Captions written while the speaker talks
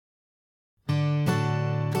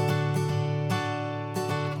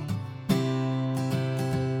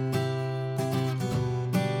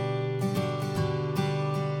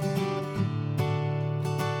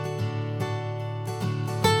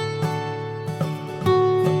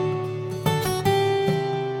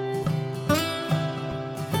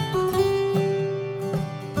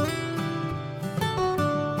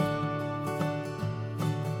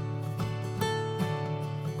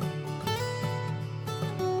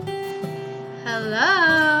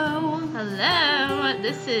Hello. Hello,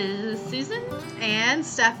 this is Susan And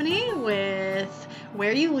Stephanie with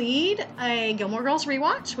Where You Lead, a Gilmore Girls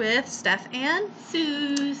rewatch with Steph and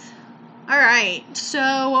Suze. All right,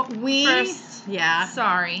 so First, yeah.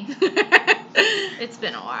 sorry. It's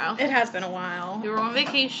been a while. It has been a while. We were on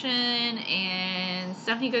vacation, and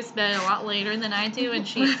Stephanie goes to bed a lot later than I do, and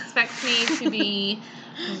she expects me to be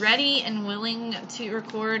ready and willing to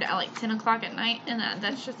record at like 10 o'clock at night, and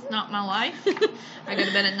that's just not my life. I go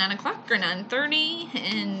to bed at 9 o'clock or 9:30,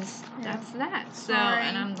 and that's that. So, Sorry.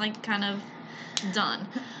 and I'm like kind of done.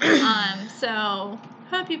 So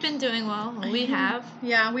hope you've been doing well. We have.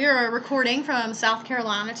 Yeah, we are recording from South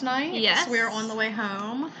Carolina tonight. Yes. So we're on the way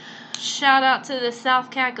home. Shout out to the South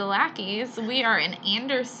Kakalakis. We are in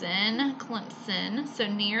Anderson, Clemson, so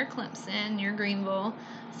near Clemson, near Greenville,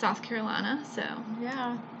 South Carolina. So,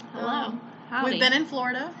 Yeah. hello. Howdy. We've been in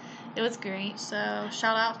Florida, It was great. so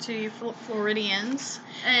shout out to you Floridians.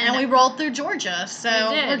 And And we rolled through Georgia, so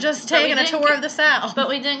We did. we're just But we taking a didn't tour get- of the South. But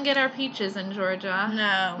we didn't get our peaches in Georgia.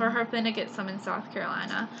 No. We're hoping to get some in South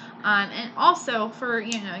Carolina. And also for,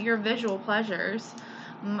 your visual pleasures,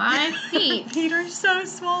 my feet, are so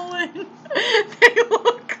swollen. They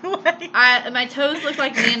look like... my toes look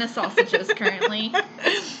like Vienna sausages currently.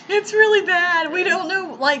 It's really bad. We don't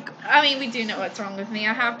know, I mean, we do know what's wrong with me.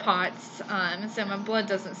 I have POTS, so my blood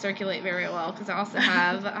doesn't circulate very well because I also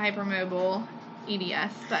have hypermobile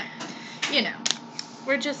EDS. But,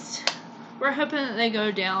 we're hoping that they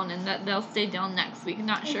go down and that they'll stay down next week.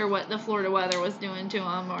 Not sure what the Florida weather was doing to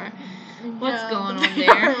them or what's going on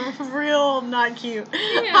there. Real not cute.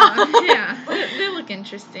 Yeah. They look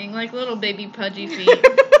interesting, like little baby pudgy feet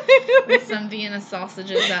with some Vienna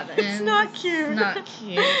sausages at the end. It's not cute. It's not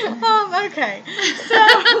cute. Okay.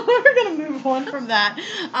 So we're gonna move on from that.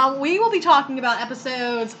 We will be talking about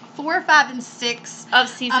episodes 4, 5, and 6 Of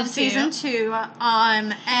season of two. season 2.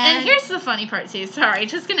 And here's the funny part too. Sorry,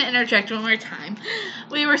 just gonna interject one more time.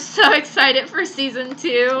 We were so excited for season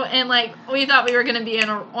 2, and we thought we were gonna be on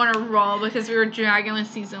a roll because we were dragging with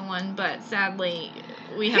season 1, but sadly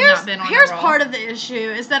we have not been on a roll. Here's part of the issue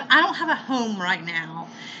is that I don't have a home right now,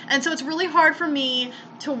 and so it's really hard for me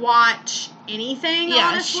to watch anything. Yeah,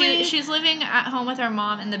 honestly. she's living at home with her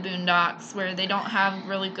mom in the boondocks where they don't have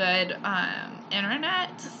really good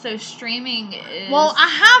internet, so streaming is. Well, I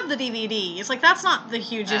have the DVDs. That's not the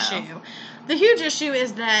huge Oh. issue. The huge issue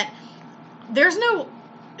is that there's no.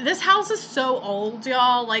 This house is so old,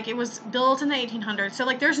 y'all. It was built in the 1800s. So,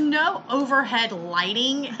 there's no overhead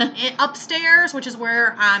lighting upstairs, which is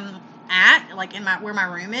where I'm at, in where my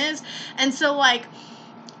room is. And so,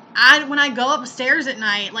 when I go upstairs at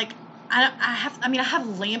night, I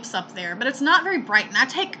have lamps up there, but it's not very bright. And I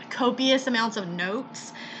take copious amounts of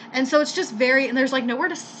notes. And so it's just and there's, nowhere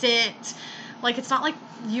to sit. It's not like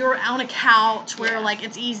you're on a couch where,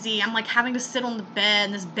 it's easy. I'm, having to sit on the bed,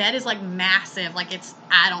 and this bed is, massive.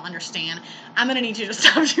 I don't understand. I'm gonna need you to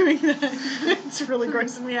stop doing that. It's really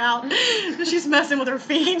grossing me out. She's messing with her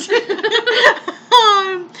feet.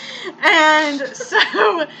 And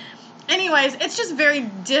so, anyways, it's just very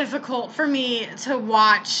difficult for me to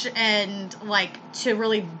watch and, to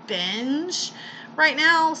really binge right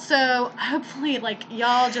now. So, hopefully,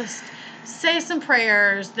 y'all just say some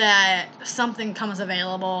prayers that something comes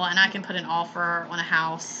available and I can put an offer on a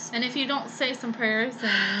house. And if you don't say some prayers,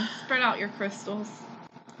 then spread out your crystals.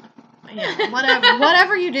 Yeah,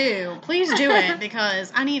 whatever you do, please do it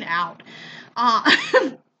because I need out.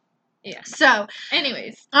 Yeah. So,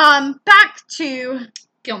 anyways, back to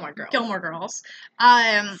Gilmore Girls. Gilmore Girls.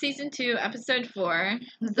 Season 2, episode 4.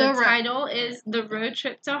 The The title is The Road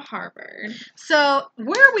Trip to Harvard. So,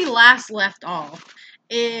 where we last left off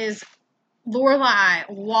is Lorelai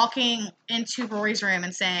walking into Rory's room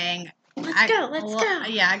and saying, Let's go.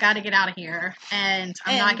 Yeah, I gotta get out of here. And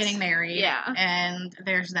I'm not getting married. Yeah. And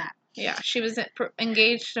there's that. Yeah, she was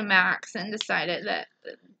engaged to Max and decided that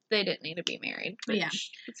they didn't need to be married. Which Yeah.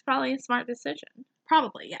 It's probably a smart decision.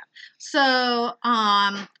 Probably, yeah. So,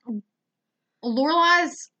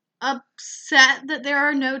 Lorelai's upset that there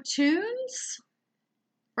are no tunes,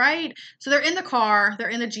 right? So they're in the car, they're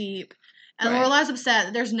in the Jeep, and Right. Lorelai's upset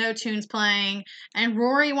that there's no tunes playing, and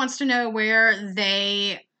Rory wants to know where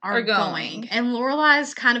they are going. And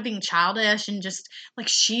Lorelai's kind of being childish and just,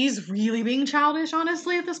 she's really being childish,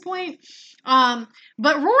 honestly, at this point. But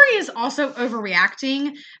Rory is also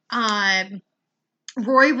overreacting.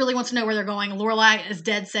 Rory really wants to know where they're going. Lorelai is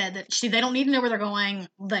dead set that they don't need to know where they're going.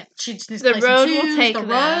 That she just needs to play some tunes. The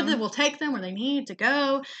road will take them where they need to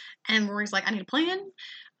go. And Rory's like, I need a plan.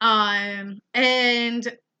 And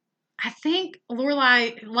I think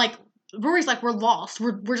Lorelai Rory's like, we're lost.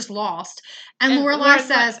 We're just lost. And And Lorelai Lorelai,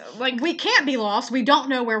 says, like, we can't be lost. We don't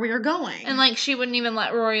know where we are going. and, like, she wouldn't even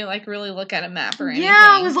let Rory, like, really look at a map or anything.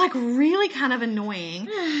 Yeah, it was, like, really kind of annoying.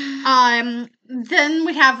 Then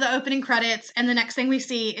we have the opening credits, and the next thing we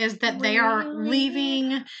see is that they are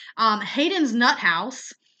leaving Hayden's nut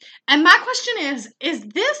house. And my question is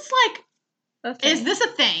this, like, is this a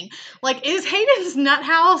thing? Like, is Hayden's nut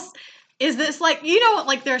house, is this, like, you know what,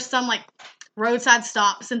 like, there's some, like, roadside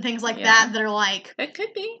stops and things like that are, like... It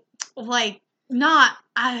could be. Like, not...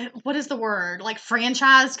 what is the word? Like,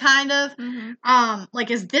 franchise, kind of? Mm-hmm.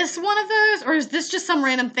 Like, is this one of those? Or is this just some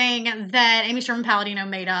random thing that Amy Sherman-Palladino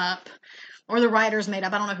made up? Or the writers made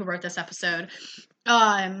up? I don't know who wrote this episode.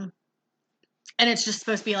 And it's just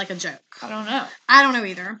supposed to be, like, a joke. I don't know. I don't know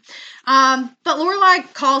either. But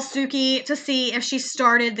Lorelai calls Sookie to see if she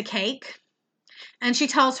started the cake. And she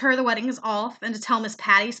tells her the wedding is off and to tell Miss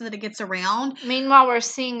Patty so that it gets around. Meanwhile, we're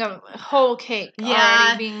seeing a whole cake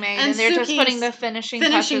already being made. And they're just putting the finishing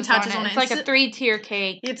touches on it. It's like a 3-tier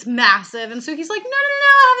cake. It's massive. And Sookie's like, no,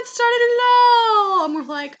 I haven't started at all. And we're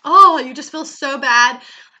like, oh, you just feel so bad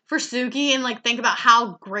for Sookie and, like, think about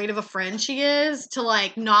how great of a friend she is to,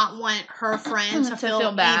 like, not want her friend to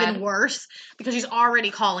feel bad. Even worse because she's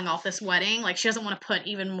already calling off this wedding. Like, she doesn't want to put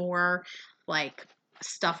even more, like,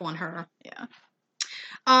 stuff on her. Yeah.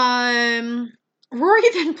 Rory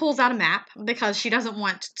then pulls out a map because she doesn't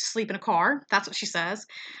want to sleep in a car. That's what she says.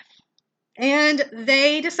 And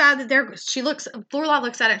they decide that Lorelai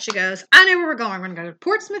looks at it and she goes, I know where we're going. We're going to go to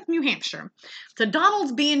Portsmouth, New Hampshire. To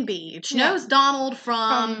Donald's B&B. She knows Donald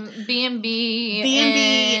from B&B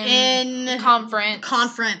in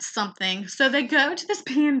conference something. So they go to this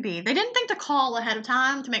B&B. They didn't think to call ahead of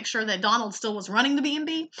time to make sure that Donald still was running the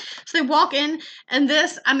B&B. So they walk in, and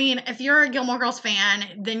this, I mean, if you're a Gilmore Girls fan,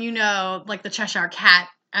 then you know, like, the Cheshire Cat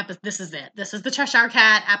this is it. This is the Cheshire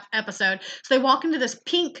Cat episode. So they walk into this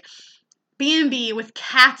pink B&B with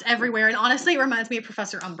cats everywhere, and honestly, it reminds me of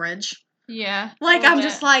Professor Umbridge. Yeah. Like, I'm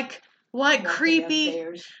just like, what creepy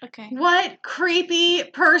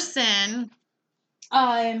person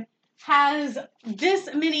has this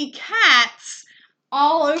many cats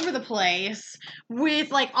all over the place with,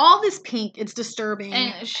 like, all this pink. It's disturbing.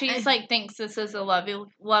 And she's like, thinks this is a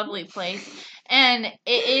lovely place. And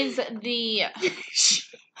it is the...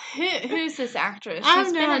 Who's this actress?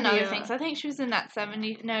 She's been in other things. I think she was in that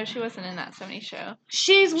 70s... No, she wasn't in that 70s show.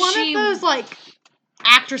 She's one of those, like,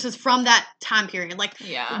 actresses from that time period. Like,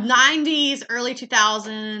 90s, early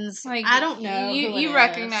 2000s. Like, I don't know. You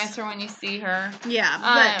recognize her when you see her.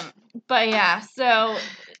 Yeah. But yeah, so...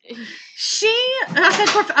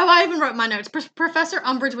 I even wrote my notes. Professor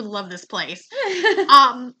Umbridge would love this place.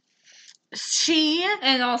 She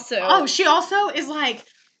also is like,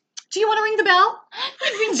 do you want to ring the bell?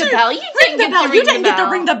 Ring the bell? You ring the bell. You didn't get to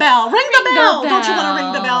ring the bell. Ring the bell. Don't you want to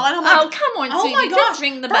ring the bell? And I'm like, oh, come on, oh my gosh,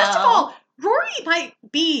 ring the bell. First of all, Rory might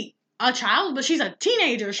be a child, but she's a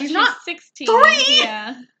teenager. She's not 16. 3.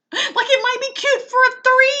 Yeah. Like, it might be cute for a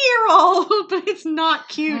 3-year-old, but it's not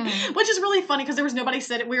cute. Which is really funny because there was nobody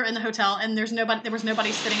sitting. We were in the hotel, and there was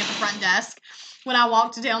nobody sitting at the front desk when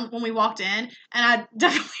we walked in, and I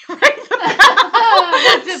definitely rang the bell.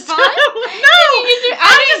 Was it fun?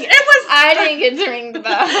 I didn't get to ring the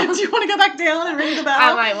bell. Do you want to go back down and ring the bell?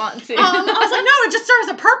 I might want to. I was like, no, it just serves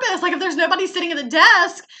a purpose. Like, if there's nobody sitting at the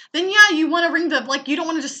desk, then yeah, you want to ring the, like, you don't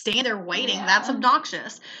want to just stand there waiting. Yeah. That's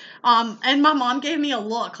obnoxious. And my mom gave me a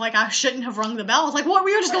look like I shouldn't have rung the bell. I was like, what,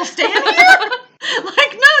 we were just going to stand here?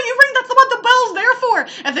 Like, no, you ring, that's what the bell's there for.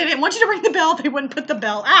 If they didn't want you to ring the bell, they wouldn't put the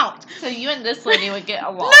bell out. So you and this lady would get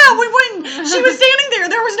along. No, we wouldn't. She was standing there.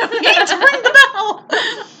 There was no need to ring the bell.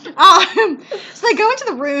 So they go into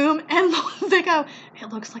the room, and they go, it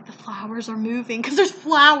looks like the flowers are moving, because there's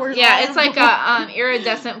flowers. Yeah, it's like a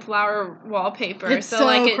iridescent flower wallpaper. It's so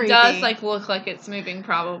like, it creepy. does, like, look like it's moving,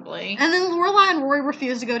 probably. And then Lorelai and Rory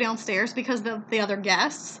refuse to go downstairs because of the other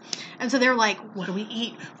guests. And so they're like, what do we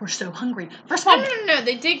eat? We're so hungry. First of all... No.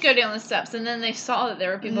 They did go down the steps, and then they saw that there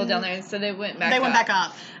were people down there, and so they went back up. They went back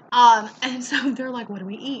up. And so they're like, what do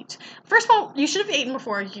we eat? First of all, you should have eaten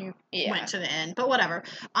before you went to the inn, but whatever.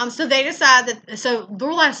 So they decide so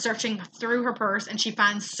Lorelai's searching through her purse, and she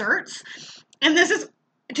finds certs. And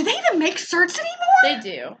do they even make certs anymore? They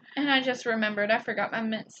do. And I just remembered, I forgot my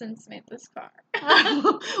mint since made this car.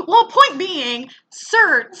 Well, point being,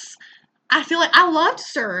 certs... I feel like I loved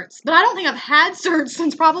certs, but I don't think I've had certs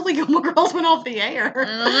since probably Gilmore Girls went off the air. I don't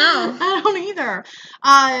know. I don't either.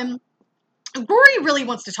 Rory really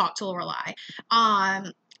wants to talk to Lorelai.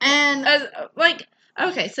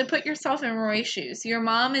 Okay, so put yourself in Rory's shoes. Your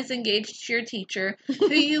mom is engaged to your teacher,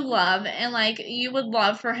 who you love, and, like, you would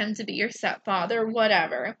love for him to be your stepfather,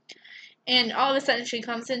 whatever. And all of a sudden she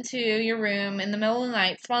comes into your room in the middle of the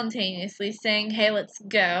night spontaneously saying, hey, let's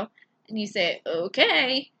go. And you say,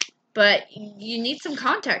 okay. But you need some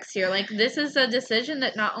context here. Like, this is a decision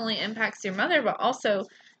that not only impacts your mother, but also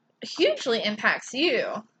hugely impacts you.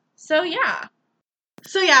 So, yeah.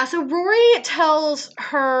 So Rory tells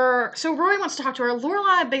her, so Rory wants to talk to her.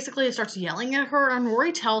 Lorelai basically starts yelling at her, and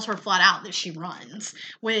Rory tells her flat out that she runs,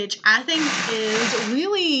 which I think is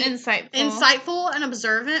really insightful and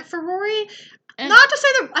observant for Rory. And not to say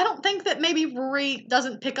that, I don't think that maybe Rory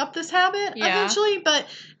doesn't pick up this habit eventually, but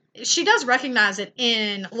she does recognize it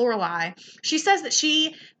in Lorelai. She says that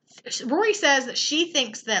Rory says that she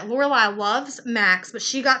thinks that Lorelai loves Max, but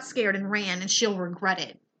she got scared and ran, and she'll regret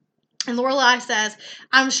it. And Lorelai says,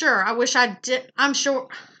 I'm sure, I don't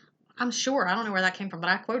know where that came from, but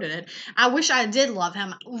I quoted it. I wish I did love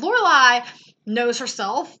him. Lorelai knows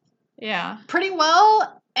herself pretty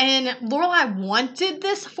well, and Lorelai wanted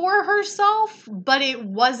this for herself, but it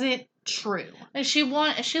wasn't true. And she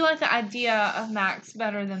liked the idea of Max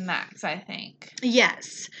better than Max, I think.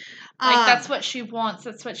 Yes. Like, that's what she wants.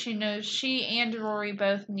 That's what she knows she and Rory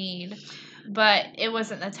both need. But it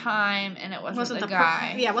wasn't the time, and it wasn't the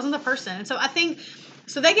guy. It wasn't the person. And so I think,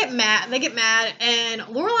 they get mad, and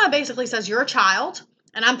Lorelai basically says, you're a child,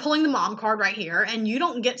 and I'm pulling the mom card right here, and you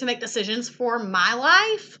don't get to make decisions for my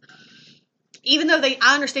life, even though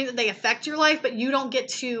I understand that they affect your life, but you don't get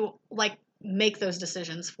to, like, make those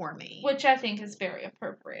decisions for me. Which I think is very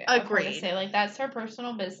appropriate. Agreed. To say, like, that's her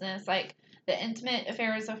personal business. Like, the intimate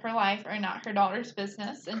affairs of her life are not her daughter's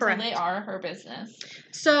business until they are her business.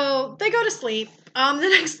 So they go to sleep. The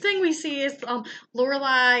next thing we see is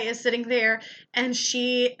Lorelai is sitting there, and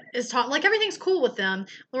she is talking like everything's cool with them.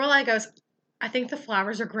 Lorelai goes, I think the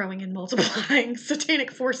flowers are growing and multiplying.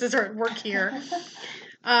 Satanic forces are at work here.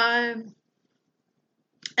 And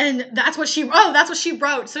that's what she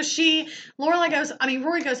wrote. So Rory goes,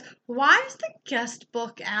 why is the guest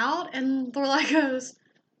book out? And Lorelai goes,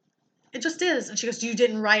 it just is. And she goes, you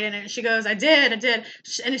didn't write in it. And she goes, I did.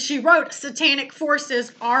 And she wrote, satanic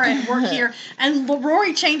forces are at work here. And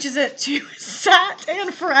Rory changes it to, sat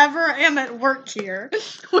and forever am at work here.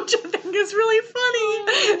 Which I think is really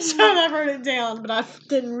funny. So I wrote it down, but I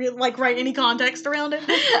didn't really, write any context around it.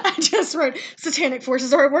 I just wrote, satanic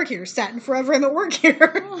forces are at work here. Sat and forever am at work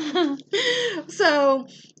here. So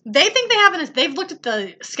they think they've looked at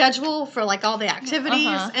the schedule for, all the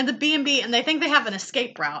activities and the B&B, and they think they have an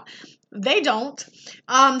escape route. They don't.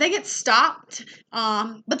 They get stopped,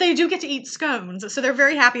 but they do get to eat scones, so they're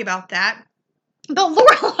very happy about that. But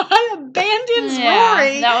Lorelai abandons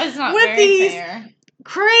Rory that was not with very these fair.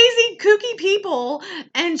 Crazy, kooky people,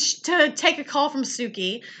 and to take a call from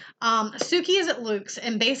Suki. Suki is at Luke's,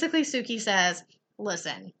 and basically Suki says,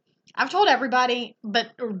 listen, I've told everybody,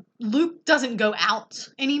 but Luke doesn't go out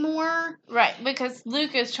anymore. Right, because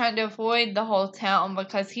Luke is trying to avoid the whole town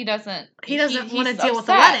because he doesn't want to deal with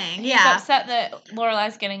the wedding. He's upset that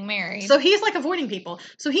Lorelai's getting married. So he's avoiding people.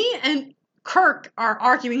 So he and Kirk are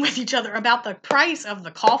arguing with each other about the price of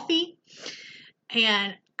the coffee.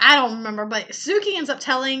 And I don't remember, but Suki ends up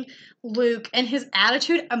telling Luke, and his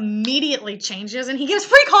attitude immediately changes, and he gives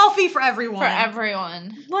free coffee for everyone. For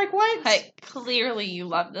everyone. Like, what? Like, clearly you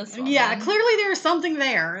love this woman. Yeah, clearly there's something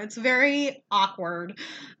there. It's very awkward,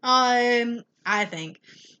 I think.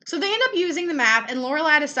 So they end up using the map, and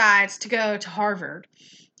Lorelai decides to go to Harvard.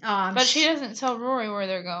 But she doesn't tell Rory where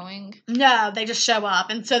they're going. No, they just show up.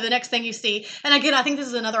 And so the next thing you see, and again, I think this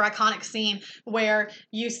is another iconic scene where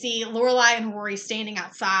you see Lorelai and Rory standing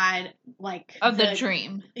outside, of the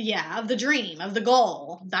dream. Yeah, of the dream, of the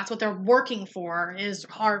goal. That's what they're working for, is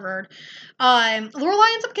Harvard.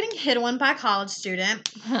 Lorelai ends up getting hit on by a college student.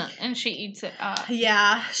 And she eats it up.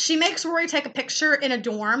 Yeah. She makes Rory take a picture in a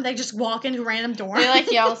dorm. They just walk into a random dorm. They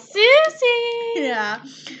yell, Susie! Yeah.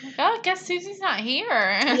 Oh, I guess Susie's not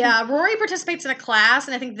here. Yeah, Rory participates in a class,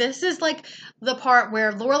 and I think this is the part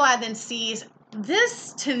where Lorelai then sees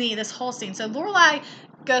this, to me, this whole scene. So Lorelai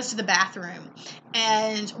goes to the bathroom,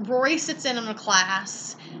 and Rory sits in on a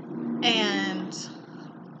class, and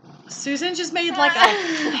Susan just made a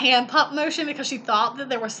hand pump motion because she thought that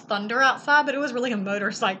there was thunder outside, but it was really a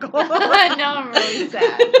motorcycle. Now I'm really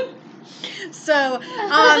sad. So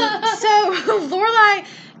Lorelai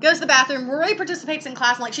goes to the bathroom. Rory participates in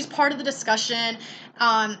class, and she's part of the discussion.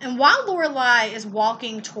 And while Lorelai is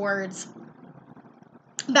walking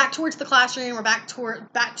back towards the classroom or back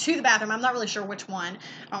to the bathroom, I'm not really sure which one.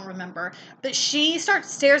 I don't remember. But she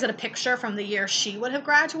stares at a picture from the year she would have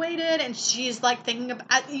graduated, and she's thinking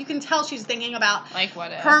about. You can tell she's thinking about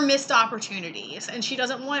what her missed opportunities, and she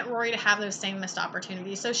doesn't want Rory to have those same missed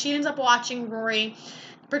opportunities. So she ends up watching Rory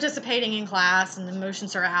participating in class and the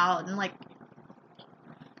motions are out and like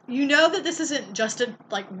you know that this isn't just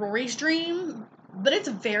Rory's dream, but it's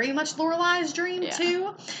very much Lorelai's dream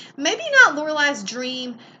too. Maybe not Lorelai's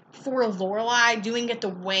dream for Lorelai doing it the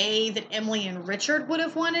way that Emily and Richard would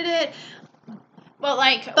have wanted it. But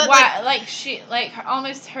why she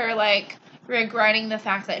almost her regretting the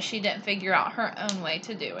fact that she didn't figure out her own way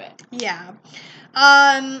to do it. Yeah.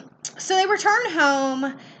 So they return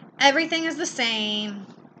home. Everything is the same,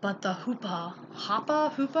 but the Hoopa. How do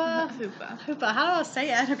I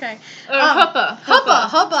say it? Okay. Hoopa.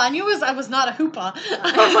 I knew I was not a Hoopa.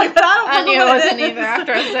 I was like, but I don't know. I knew it wasn't either.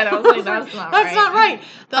 After I said it, I was like, that's not right. That's not right.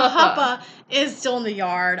 The Hoopa is still in the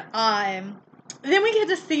yard. Then we get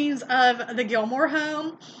to scenes of the Gilmore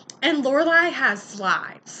home, and Lorelai has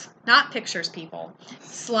slides. Not pictures, people.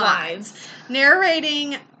 Slides.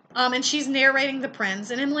 Narrating, and she's narrating the prince,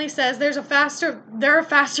 and Emily says there are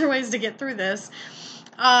faster ways to get through this.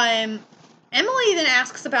 Emily then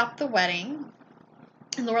asks about the wedding,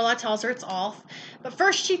 and Lorelai tells her it's off. But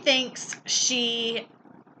first she thinks before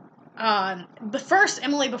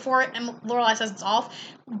Lorelai says it's off,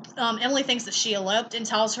 Emily thinks that she eloped and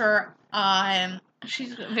tells her,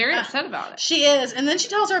 she's very upset about it. She is. And then she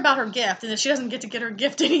tells her about her gift and that she doesn't get her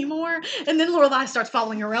gift anymore. And then Lorelai starts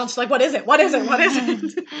following her around. She's like, what is it? What is it? What is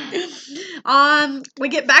it? We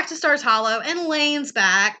get back to Stars Hollow and Lane's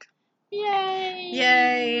back.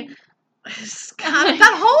 Yay.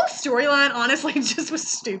 That whole storyline, honestly, just was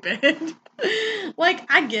stupid.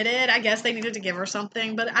 I get it. I guess they needed to give her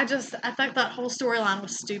something, but I thought that whole storyline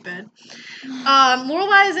was stupid.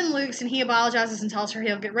 Lorelai is in Luke's, and he apologizes and tells her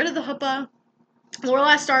he'll get rid of the Hoopa.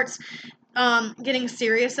 Lorelai starts getting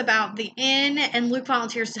serious about the inn, and Luke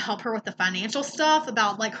volunteers to help her with the financial stuff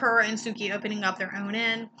about her and Suki opening up their own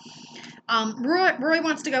inn. Rory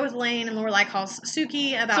wants to go with Lane, and Lorelai calls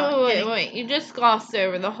Suki about. So wait! You just glossed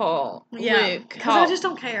over the whole Luke. Because I just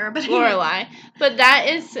don't care. But Lorelai, but that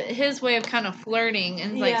is his way of kind of flirting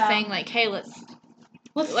and saying hey, let's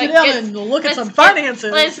sit down and look at some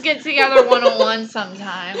finances. Let's get together 1-on-1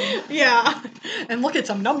 sometime. Yeah, and look at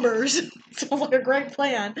some numbers. Sounds like a great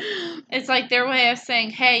plan. It's their way of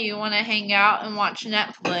saying, hey, you want to hang out and watch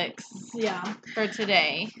Netflix? Yeah. For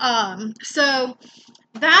today. So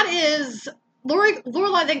that is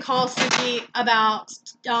Lorelai then calls Suki about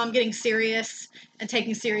getting serious and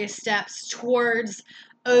taking serious steps towards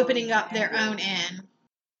opening up their own inn.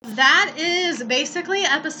 That is basically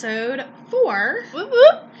episode 4. Whoop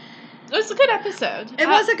whoop. It was a good episode. It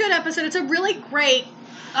was a good episode. It's a really great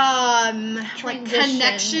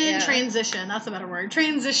transition. That's a better word.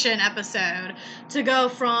 Transition episode to go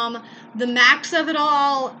from the Max of it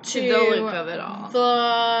all to the Luke of it all.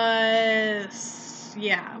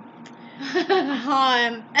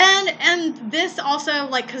 And this also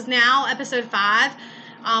because now episode 5,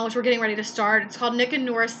 which we're getting ready to start, it's called Nick and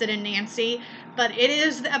Norris, Sid and Nancy. But it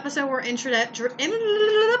is the episode we're introduced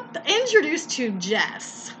to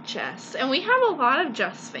Jess. And we have a lot of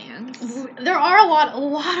Jess fans. There are a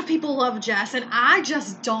lot of people love Jess, and I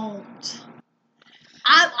just don't.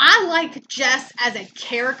 I like Jess as a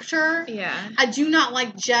character. Yeah. I do not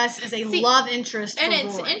like Jess as a love interest for And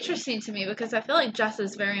it's Rory. interesting to me because I feel like Jess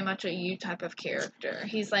is very much a you type of character.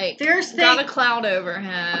 He's got a cloud over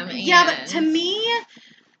him. Yeah, but to me,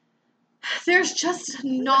 there's just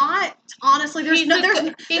not, honestly, there's a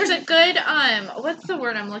good, what's the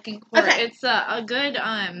word I'm looking for? Okay. It's a good,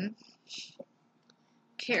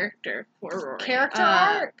 character for Rory. Character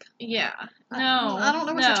arc? Yeah. No. I don't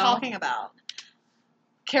know what you're talking about.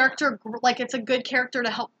 Character, it's a good character to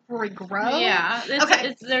help Rory grow? Yeah.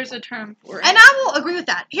 There's a term for it. And I will agree with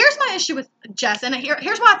that. Here's my issue with Jess, and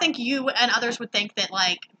here's why I think you and others would think that,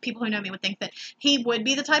 people who know me would think that he would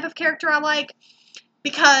be the type of character I like,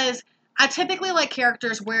 because I typically like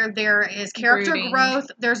characters where there is character growth,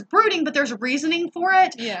 there's brooding, but there's reasoning for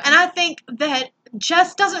it. Yeah. And I think that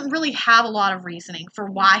Jess doesn't really have a lot of reasoning for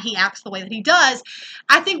why he acts the way that he does.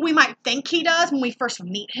 I think we might think he does when we first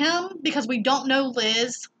meet him, because we don't know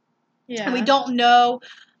Liz. Yeah. And we don't know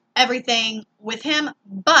everything with him.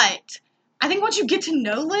 But I think once you get to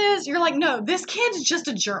know Liz, you're like, no, this kid's just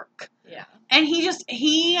a jerk. Yeah. And he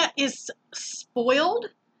is spoiled.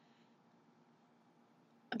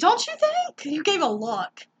 Don't you think? You gave a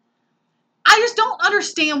look. I just don't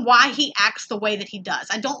understand why he acts the way that he does.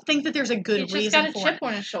 I don't think that there's a good reason for it. He's just got a chip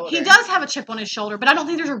on his shoulder. He does have a chip on his shoulder, but I don't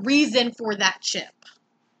think there's a reason for that chip.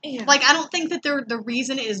 Yeah. I don't think that the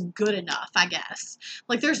reason is good enough, I guess.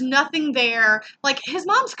 There's nothing there. His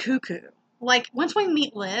mom's cuckoo. like, once we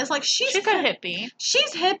meet Liz, like, She's a hippie.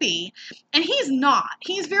 She's hippie, and he's not.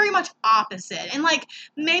 He's very much opposite. And, like,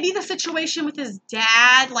 maybe the situation with his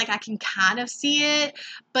dad, like, I can kind of see it,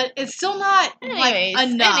 but it's still not, like,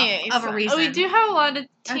 enough of a reason. We do have a lot of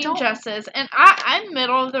Team Justice, and I'm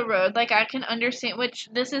middle of the road. Like, I can understand, which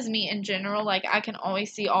this is me in general, like, I can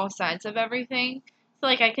always see all sides of everything. So,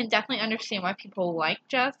 like, I can definitely understand why people like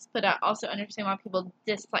Jess, but I also understand why people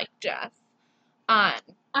dislike Jess.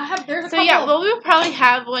 We'll probably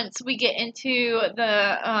have, once we get into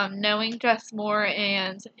the knowing Jess more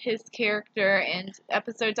and his character and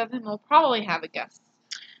episodes of him, we'll probably have a guest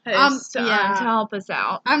host to help us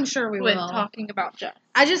out. I'm sure we will. With talking about Jess.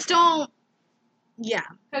 I just don't,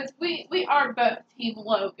 because we are both Team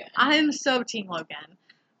Logan. I am so Team Logan.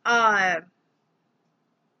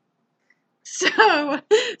 So,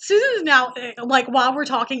 Susan's now, like, while we're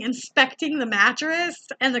talking, inspecting the mattress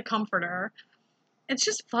and the comforter. It's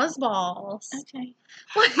just fuzzballs. Okay.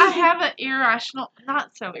 I have an irrational,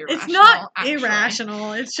 not so irrational. It's not actually.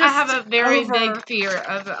 irrational. It's just I have a very big fear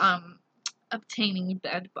of obtaining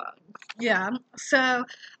bed bugs. Yeah. So,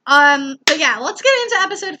 but yeah, let's get into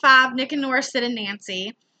episode 5. Nick and Nora, Sid and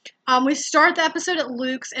Nancy. We start the episode at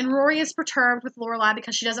Luke's, and Rory is perturbed with Lorelai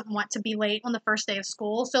because she doesn't want to be late on the first day of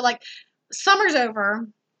school. So, like, summer's over.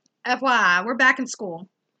 FYI, we're back in school.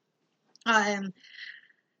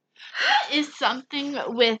 Is something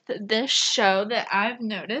with this show that I've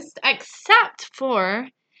noticed, except for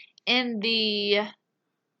in the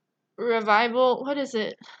revival. What is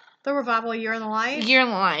it? The revival, Year in the Life? Year in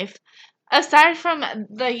the Life. Aside from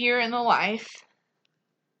the Year in the Life,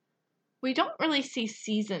 we don't really see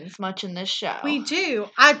seasons much in this show. We do.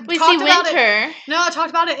 We see winter. I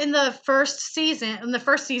talked about it in the first season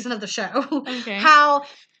of the show. Okay. How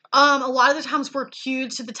a lot of the times we're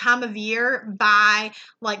cued to the time of year by,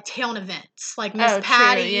 like, town events. Like Miss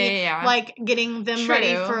Patty, like, getting them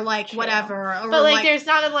ready for, like, whatever. Or, but, like, there's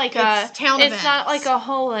not, like, town events. It's not, like, a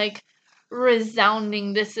whole, like,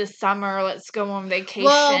 resounding, this is summer, let's go on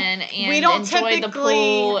vacation and enjoy the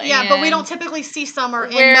pool. Yeah, but we don't typically see summer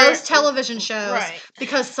in most television shows. Right.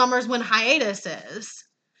 Because summer's when hiatus is.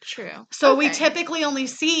 True. So we typically only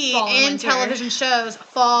see in television shows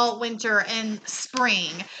fall, winter, and spring.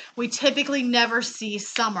 We typically never see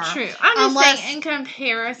summer. True. I'm just saying in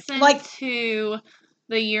comparison to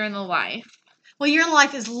the Year in the Life. Well, Year in the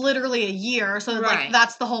Life is literally a year, so like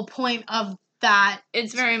that's the whole point of that.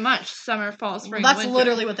 It's very much summer, fall, spring, That's winter.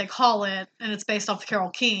 literally what they call it, and it's based off Carole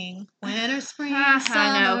King. Winter, spring,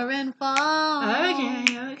 summer, and fall.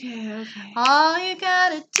 Okay. All you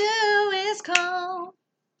gotta do is call.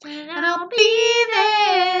 And I'll be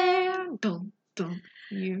there. Dum, dum.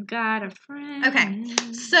 You got a friend. Okay.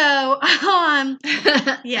 So,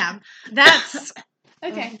 yeah. That's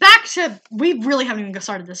okay. Back to, we really haven't even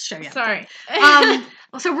started this show yet. Sorry.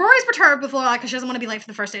 So Rory's perturbed with Lorelai because she doesn't want to be late for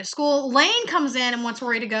the first day of school. Lane comes in and wants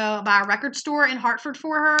Rory to go by a record store in Hartford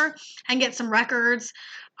for her and get some records,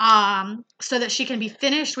 so that she can be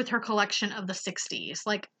finished with her collection of the 60s.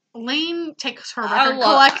 Like, Lane takes her record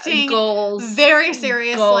collecting very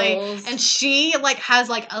seriously, and she, like, has,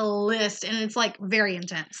 like, a list, and it's, like, very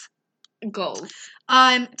intense. Goals.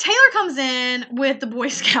 Taylor comes in with the Boy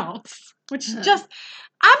Scouts, which just,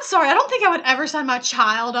 I'm sorry, I don't think I would ever sign my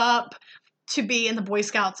child up to be in the Boy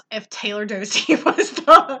Scouts if Taylor Doty was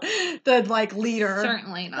the like, leader.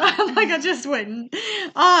 Certainly not. Like, I just wouldn't.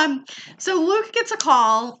 So Luke gets a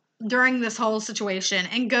call during this whole situation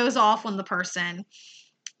and goes off on the person.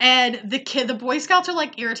 And the Boy Scouts are,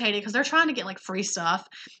 like, irritated because they're trying to get, like, free stuff.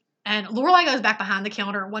 And Lorelai goes back behind the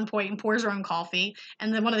counter at one point and pours her own coffee.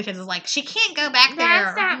 And then one of the kids is like, she can't go back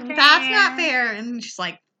there. That's not fair. And she's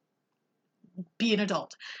like, be an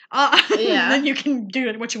adult. Then you can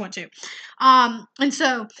do what you want to. And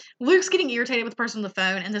so Luke's getting irritated with the person on the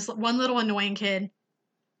phone. And this one little annoying kid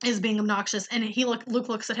is being obnoxious, and Luke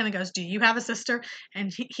looks at him and goes, do you have a sister?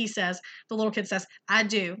 And he says, the little kid says, I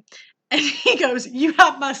do. And he goes, you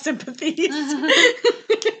have my sympathies.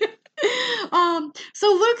 So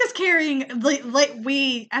Luke is carrying,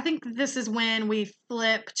 I think this is when we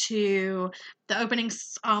flip to the opening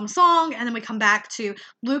song, and then we come back to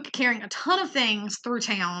Luke carrying a ton of things through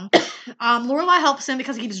town. Lorelai helps him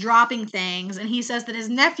because he keeps dropping things, and he says that his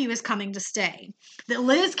nephew is coming to stay, that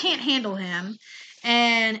Liz can't handle him,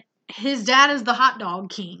 and his dad is the hot dog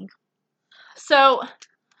king. So,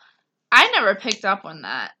 I never picked up on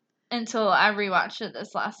that until I rewatched it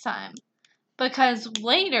this last time. Because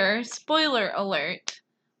later, spoiler alert,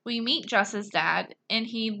 we meet Jess's dad, and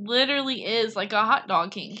he literally is like a hot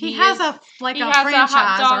dog king. He has a franchise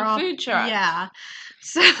hot dog or food truck. Yeah.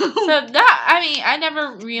 So that, I mean, I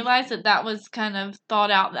never realized that was kind of thought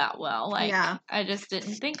out that well. Like, Yeah. I just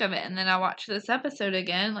didn't think of it. And then I watched this episode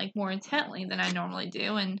again, like, more intently than I normally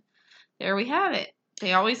do, and there we have it.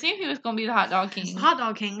 They always knew he was going to be the hot dog king. Hot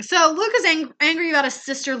dog king. So Luke is angry about his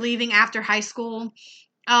sister leaving after high school.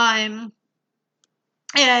 And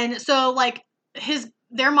so, like,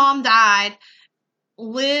 their mom died.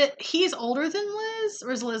 He's older than Liz,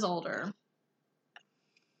 or is Liz older?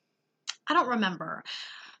 I don't remember.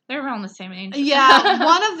 They're around the same age. Yeah,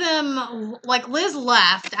 one of them, like, Liz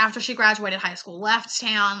left after she graduated high school, left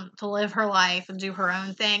town to live her life and do her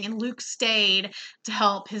own thing, and Luke stayed to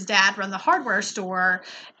help his dad run the hardware store,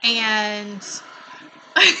 and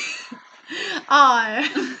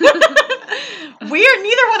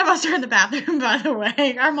neither one of us are in the bathroom, by the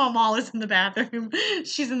way. Our mama is in the bathroom.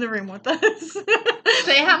 She's in the room with us.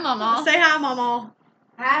 Say hi, mama. Say hi, mama.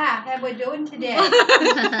 Hi, how we doing today?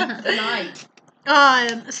 Tonight.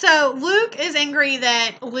 So Luke is angry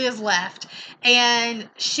that Liz left, and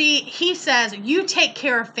he says, "You take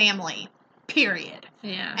care of family, period."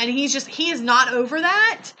 Yeah. And he is not over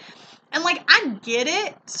that. And, like, I get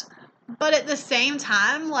it, but at the same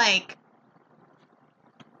time, like,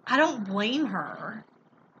 I don't blame her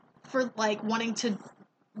for, like, wanting to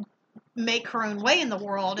make her own way in the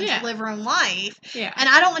world and to live her own life. Yeah. And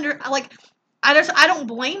I don't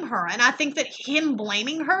blame her. And I think that him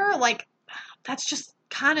blaming her, like, that's just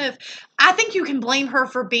kind of, I think you can blame her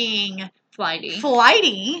for being flighty,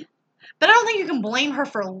 but I don't think you can blame her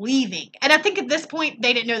for leaving. And I think at this point,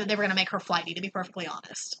 they didn't know that they were going to make her flighty, to be perfectly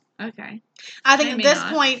honest. Okay. I think Maybe at this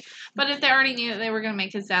not. point. But if they already knew that they were going to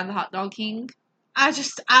make his dad the hot dog king. I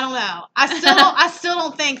don't know. I still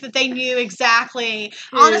don't think that they knew exactly.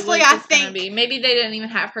 Honestly, I think maybe they didn't even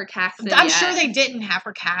have her casted. I'm sure they didn't have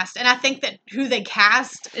her cast, and I think that who they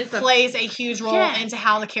cast plays a huge role into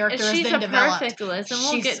how the character is then developed. She's a perfect Liz, and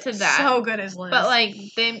we'll get to that. So good as Liz, but like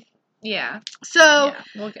So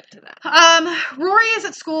we'll get to that. Rory is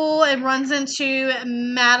at school and runs into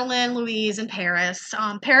Madeline, Louise, and Paris.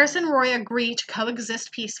 Paris and Rory agree to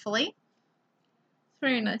coexist peacefully.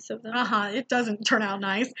 Very nice of them. It doesn't turn out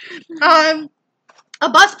nice. A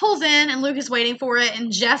bus pulls in, and Luke is waiting for it,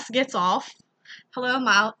 and Jess gets off. Hello,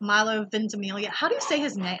 Milo Ventimiglia. How do you say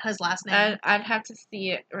his last name? I'd have to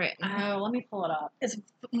see it written. Oh, let me pull it up. It's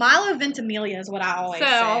Milo Ventimiglia is what I always say.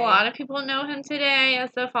 So, a lot of people know him today as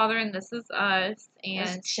the father in This Is Us,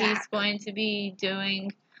 and he's going to be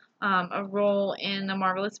doing a role in The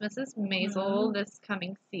Marvelous Mrs. Maisel this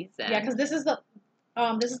coming season. Yeah, because this is the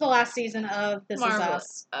last season of This Is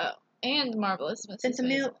Us. And Marvelous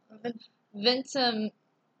Mrs.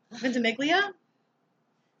 Ventimiglia?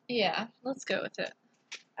 Yeah, let's go with it.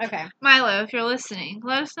 Okay. Milo, if you're listening,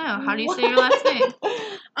 let us know. How do you say your last name?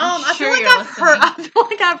 I feel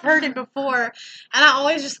like I've heard it before, and I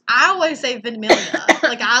always say Ventimiglia.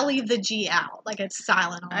 Like, I leave the G out. Like, it's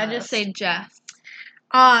silent on I just say Jess.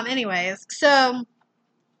 Anyways, so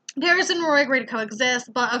Paris and Rory agree to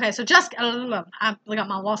coexist, but okay, so Jessica, I got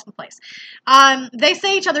my lost in place. They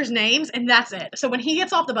say each other's names, and that's it. So when he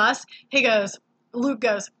gets off the bus, Luke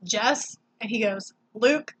goes, Jess, and he goes,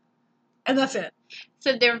 Luke, and that's it.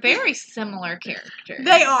 So they're very similar characters.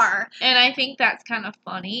 They are. And I think that's kind of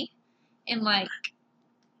funny and, like,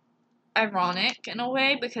 ironic in a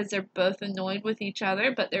way, because they're both annoyed with each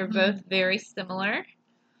other, but they're both very similar.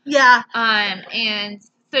 Yeah. And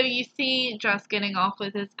so you see Jess getting off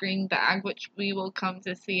with his green bag, which we will come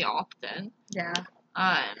to see often. Yeah.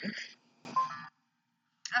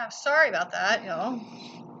 Sorry about that, y'all.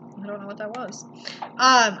 I don't know what that was.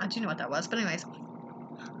 I do know what that was, but anyways.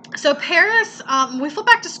 So Paris, we flip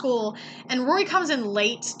back to school, and Rory comes in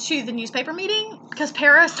late to the newspaper meeting because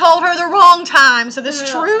Paris told her the wrong time. So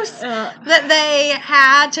this truce that they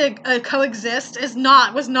had to coexist was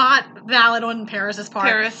not valid on Paris's part.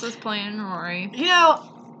 Paris was playing Rory. You know,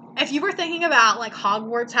 if you were thinking about, like,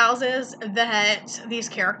 Hogwarts houses that these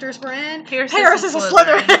characters were in, Paris is a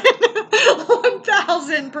Slytherin.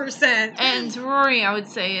 1,000%. And Rory, I would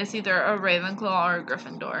say, is either a Ravenclaw or a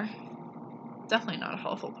Gryffindor. Definitely not a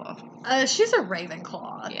Hufflepuff. She's a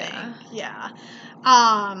Ravenclaw, I think. Yeah.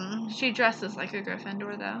 She dresses like a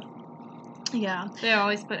Gryffindor, though. Yeah. They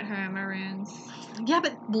always put her in maroons. Yeah,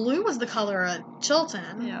 but blue was the color of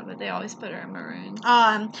Chilton. Yeah, but they always put her in maroon.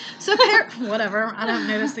 So whatever. I don't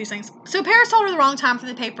notice these things. So Paris told her the wrong time for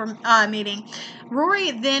the paper meeting.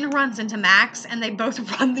 Rory then runs into Max, and they both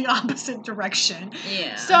run the opposite direction.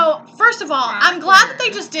 Yeah. So first of all, I'm glad that they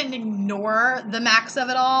just didn't ignore the Max of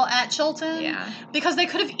it all at Chilton. Yeah. Because they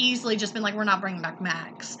could have easily just been like, we're not bringing back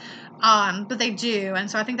Max. But they do, and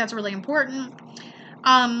so I think that's really important.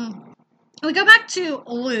 We go back to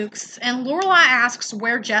Luke's, and Lorelai asks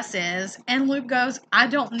where Jess is, and Luke goes, I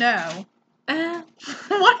don't know.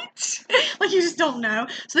 What? Like, you just don't know.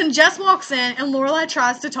 So then Jess walks in, and Lorelai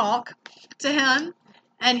tries to talk to him,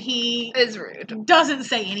 and he is rude. Doesn't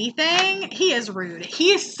say anything. He is rude.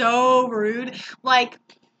 He is so rude. Like,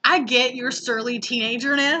 I get your surly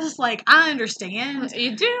teenagerness. Like, I understand.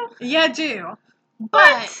 You do? Yeah, I do.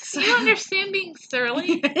 But you understand being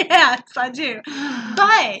surly? Yes, I do.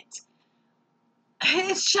 But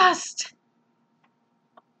it's just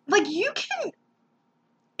like, you can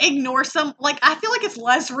ignore like, I feel like it's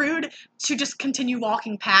less rude to just continue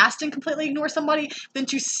walking past and completely ignore somebody than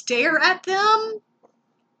to stare at them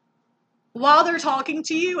while they're talking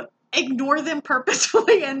to you, ignore them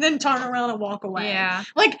purposefully, and then turn around and walk away. Yeah.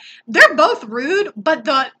 Like, they're both rude, but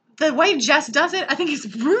the way Jess does it, I think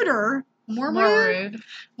is ruder. More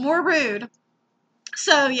rude.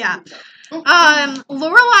 So, yeah.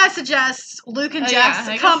 Lorelai suggests Luke and Jess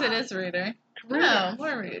come. I guess it is ruder. No,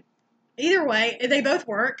 more rude. Either way, they both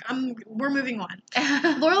work. We're moving on.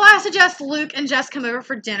 Lorelai suggests Luke and Jess come over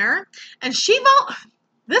for dinner, and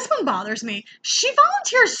this one bothers me. She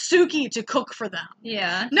volunteers Suki to cook for them.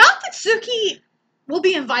 Yeah. Not that Suki will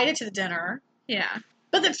be invited to the dinner. Yeah.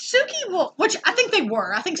 But that Suki will, which I think they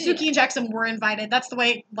were. I think Suki and Jackson were invited. That's the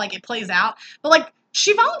way, like, it plays out. But, like,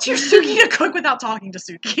 she volunteers Suki to cook without talking to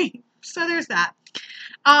Suki. So there's that.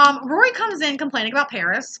 Rory comes in complaining about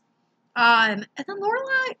Paris. And then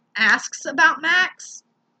Lorelai asks about Max.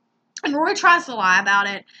 And Rory tries to lie about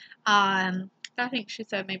it. I think she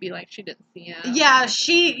said maybe, like, she didn't see him. Yeah,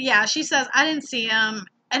 she says, I didn't see him.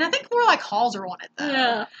 And I think Lorelai calls her on it, though.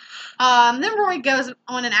 Yeah. Then Rory goes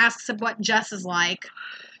on and asks what Jess is like.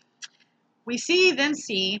 We then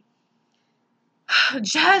see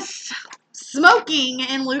Jess smoking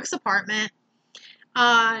in Luke's apartment.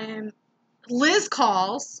 Liz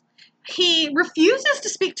calls. He refuses to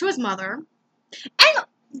speak to his mother. And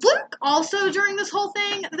Luke also, during this whole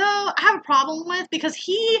thing, though, I have a problem with, because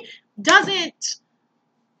he doesn't,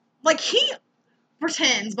 like, he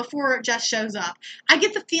pretends before Jess shows up. I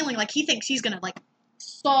get the feeling like he thinks he's gonna, like,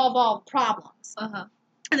 solve all problems. Uh-huh.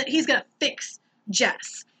 And that he's gonna fix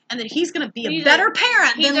Jess. And that he's gonna be a better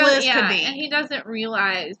parent than Liz could be. And he doesn't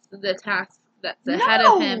realize the task that's ahead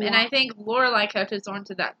of him. And I think Lorelai catches on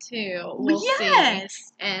to that, too. We'll see.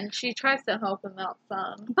 And she tries to help him out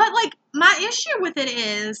some. But, like, my issue with it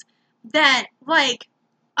is that, like,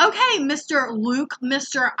 okay, Mr. Luke,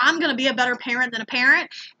 I'm going to be a better parent than a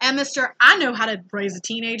parent, and Mr. I know how to raise a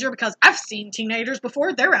teenager because I've seen teenagers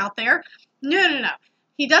before. They're out there. No.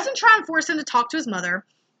 He doesn't try and force him to talk to his mother.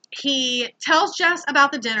 He tells Jess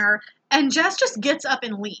about the dinner, and Jess just gets up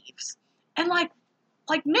and leaves. And, like,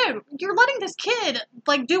 no, you're letting this kid,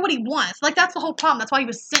 like, do what he wants. Like, that's the whole problem. That's why he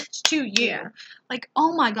was sent to you. Yeah. Like,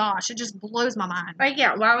 oh my gosh, it just blows my mind. Like,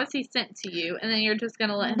 yeah, why was he sent to you? And then you're just going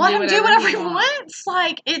to let him do whatever he wants?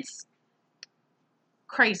 Like, it's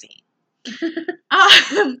crazy.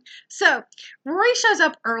 So, Rory shows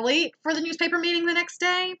up early for the newspaper meeting the next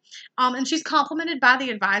day, and she's complimented by the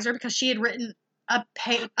advisor because she had written a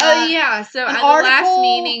paper. So at the last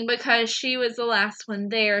meeting, because she was the last one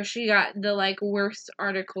there, she got the, like, worst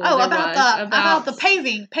article. About the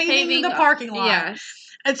paving the parking lot. Yes.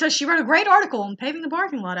 And so she wrote a great article on paving the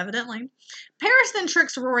parking lot, evidently. Paris then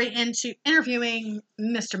tricks Rory into interviewing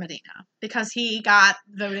Mr. Medina because he got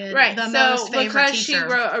voted the most favorite because teacher. She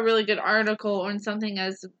wrote a really good article on something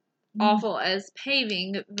as awful as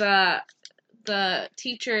paving, the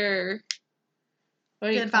teacher...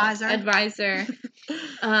 advisor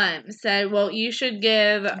said, well, you should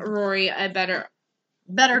give Rory a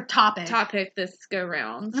better topic this go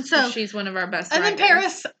round. So she's one of our best writers. Then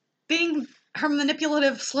Paris, being her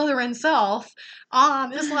manipulative Slytherin self,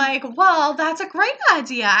 is like, well, that's a great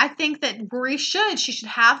idea. I think that Rory she should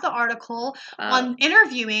have the article on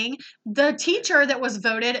interviewing the teacher that was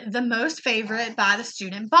voted the most favorite by the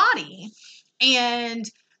student body. And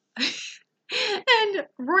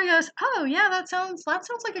Rory goes, oh, yeah, that sounds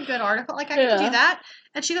like a good article. Like, I can do that.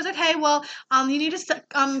 And she goes, okay, well, you need to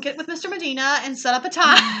get with Mr. Medina and set up a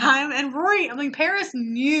time. And Paris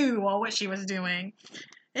knew what she was doing.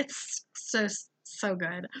 It's so So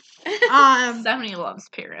good. Stephanie loves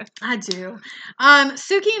Paris. I do.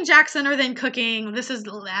 Suki and Jackson are then cooking. This is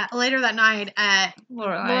later that night at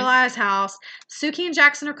Lorelai's house. Suki and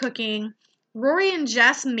Jackson are cooking. Rory and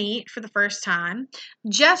Jess meet for the first time.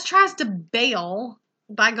 Jess tries to bail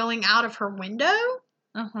by going out of her window.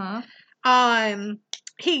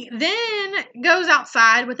 He then goes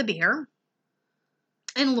outside with a beer,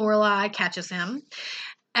 and Lorelai catches him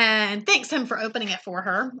and thanks him for opening it for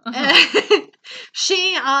her.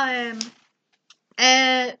 She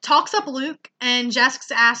talks up Luke, and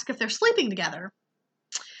Jess asks if they're sleeping together.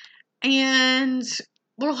 And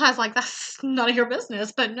Lorelai's like, that's none of your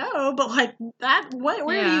business, but no, but like that,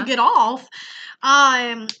 where do you get off?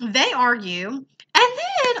 They argue, and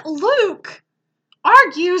then Luke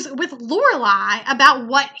argues with Lorelai about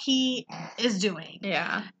what he is doing.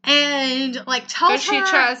 Yeah. And like tells her, she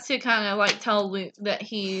tries to kind of like tell Luke that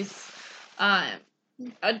he's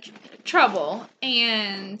trouble,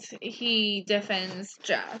 and he defends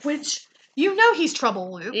Jess. Which, you know, he's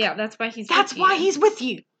trouble, Luke. Yeah, that's why he's with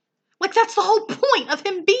you. Like, that's the whole point of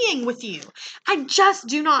him being with you. I just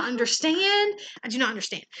do not understand.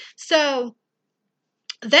 So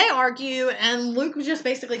they argue, and Luke just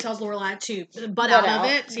basically tells Lorelai to butt out of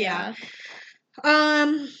it. Yeah.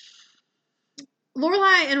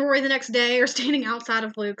 Lorelai and Rory the next day are standing outside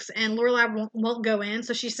of Luke's, and Lorelai won't go in,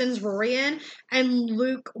 so she sends Rory in, and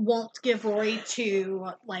Luke won't give Rory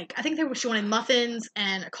I think she wanted muffins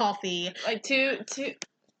and coffee. Like two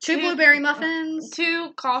blueberry muffins.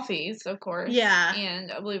 2 coffees, of course. Yeah. And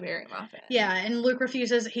a blueberry muffin. Yeah, and Luke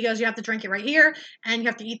refuses. He goes, you have to drink it right here, and you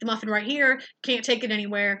have to eat the muffin right here. Can't take it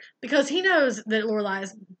anywhere, because he knows that Lorelai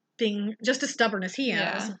is being just as stubborn as he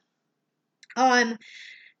is.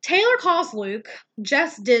 Taylor calls Luke.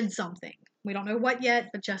 Jess did something. We don't know what yet,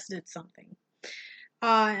 but Jess did something.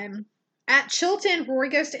 At Chilton, Rory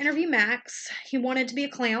goes to interview Max. He wanted to be a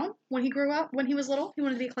clown when he grew up. When he was little, he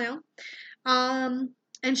wanted to be a clown.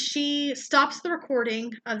 And she stops the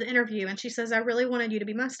recording of the interview, and she says, I really wanted you to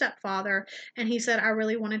be my stepfather. And he said, I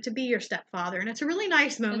really wanted to be your stepfather. And it's a really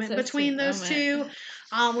nice moment between those two,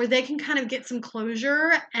 where they can kind of get some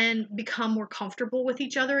closure and become more comfortable with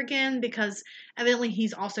each other again, because evidently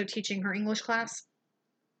he's also teaching her English class.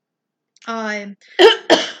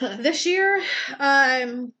 This year,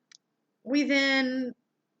 we then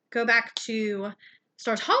go back to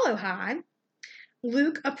Stars Hollow High.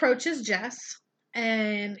 Luke approaches Jess,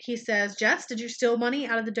 and he says, Jess, did you steal money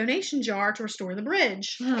out of the donation jar to restore the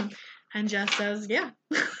bridge? And Jess says, yeah.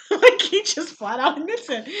 Like, he just flat out admits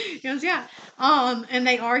it. He goes, yeah. And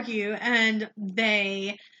they argue, and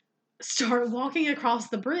they start walking across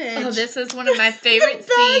the bridge. Oh, this is one of my favorite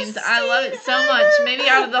scenes. I love it so much. Maybe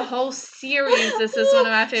out of the whole series, this is one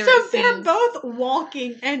of my favorite scenes. So they're both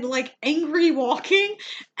walking, and like angry walking,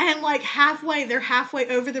 and like they're halfway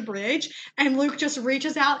over the bridge, and Luke just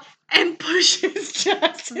reaches out and pushes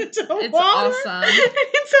Jess into the water. It's awesome.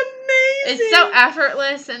 It's amazing. It's so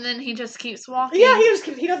effortless, and then he just keeps walking. Yeah,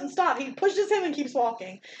 he doesn't stop. He pushes him and keeps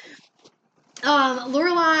walking.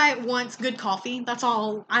 Lorelai wants good coffee. That's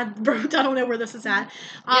all I wrote. I don't know where this is at.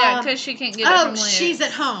 Yeah, because she can't get it from Luke. She's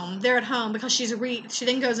at home. They're at home because she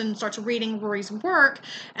then goes and starts reading Rory's work,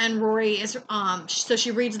 and Rory is so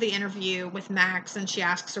she reads the interview with Max, and she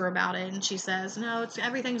asks her about it, and she says, no,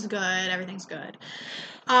 everything's good.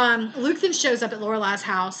 Luke then shows up at Lorelai's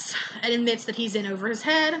house and admits that he's in over his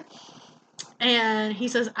head, and he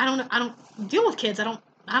says, I don't deal with kids. I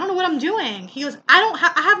don't know what I'm doing. He goes,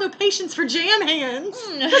 I have no patience for jam hands.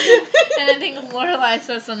 And I think Lorelai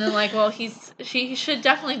says something like, well, she should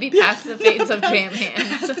definitely be past the phase of jam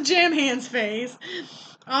hands. Past the jam hands phase.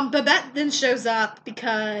 Babette then shows up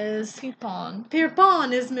because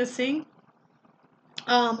Pierpont is missing.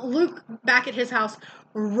 Luke, back at his house,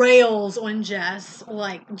 rails on Jess,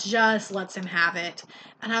 like, just lets him have it.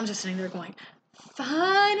 And I'm just sitting there going,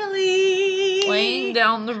 finally! Laying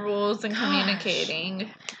down the rules and communicating.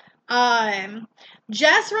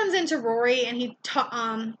 Jess runs into Rory, and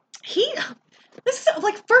this is,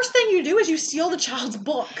 like, first thing you do is you steal the child's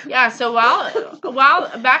book. Yeah, so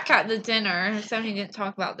while back at the dinner, Stephanie didn't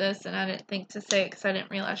talk about this, and I didn't think to say it because I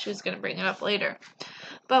didn't realize she was going to bring it up later.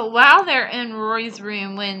 But while they're in Rory's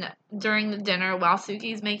room, during the dinner, while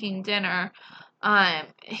Suki's making dinner,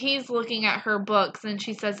 he's looking at her books, and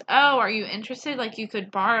she says, oh, are you interested? Like, you could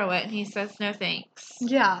borrow it. And he says, no thanks.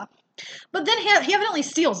 Yeah. But then he evidently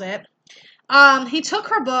steals it. He took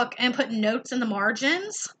her book and put notes in the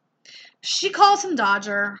margins. She calls him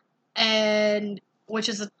Dodger, which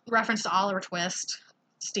is a reference to Oliver Twist.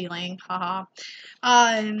 Stealing, haha.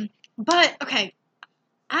 But, okay,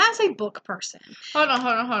 as a book person. Hold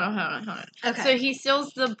on. Okay. So he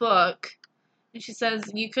steals the book And she says,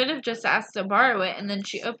 you could have just asked to borrow it. And then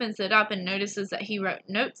she opens it up and notices that he wrote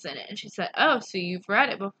notes in it. And she said, oh, so you've read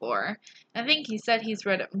it before. I think he said he's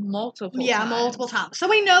read it multiple times. Yeah, multiple times. So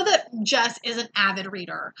we know that Jess is an avid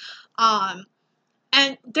reader.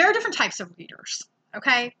 And there are different types of readers,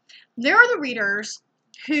 okay? There are the readers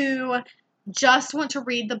who just want to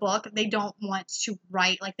read the book. They don't want to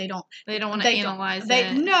write. Like, they don't want to analyze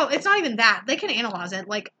it. No, it's not even that. They can analyze it,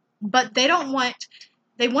 like, but they want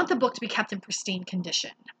the book to be kept in pristine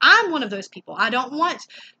condition. I'm one of those people. I don't want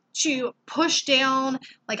to push down,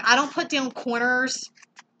 like, I don't put down corners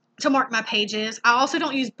to mark my pages. I also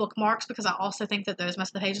don't use bookmarks because I also think that those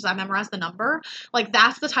mess the pages. I memorize the number. Like,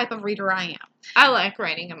 that's the type of reader I am. I like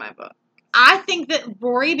writing in my book. I think that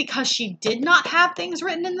Rory, because she did not have things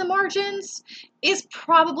written in the margins, is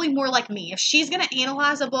probably more like me. If she's going to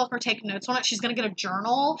analyze a book or take notes on it, she's going to get a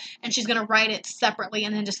journal and she's going to write it separately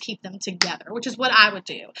and then just keep them together, which is what I would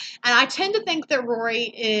do. And I tend to think that Rory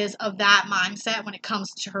is of that mindset when it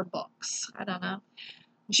comes to her books. I don't know.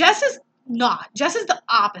 Jess is not. Jess is the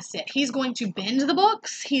opposite. He's going to bend the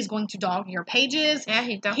books. He's going to dog your pages. Yeah,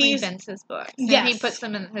 he definitely bends his books. Yes. And he puts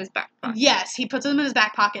them in his back pocket. Yes, he puts them in his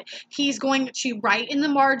back pocket. He's going to write in the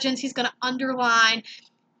margins. He's going to underline.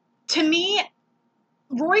 To me,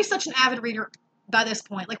 Rory's such an avid reader by this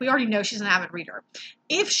point. Like, we already know she's an avid reader.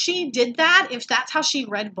 If she did that, if that's how she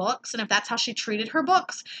read books, and if that's how she treated her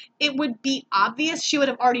books, it would be obvious she would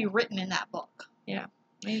have already written in that book. Yeah,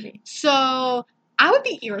 maybe. So I would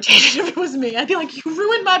be irritated if it was me. I'd be like, you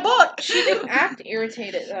ruined my book. She didn't act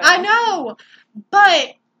irritated, though. I know,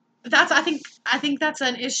 but I think that's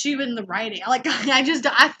an issue in the writing. Like,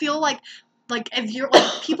 I feel like if you're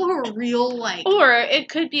like people who are real, like, or it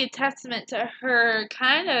could be a testament to her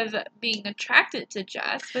kind of being attracted to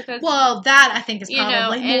Jess because, well, that I think is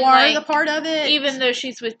probably more like, the part of it. Even though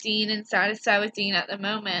she's with Dean and satisfied with Dean at the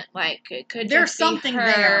moment, like, it could there's just something be her,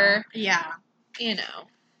 there. Yeah, you know.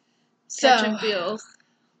 So, catching feels.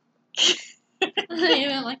 You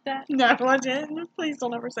didn't like that? No, I didn't. Please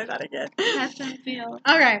don't ever say that again. Catching feels.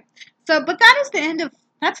 Okay, so but that's the end of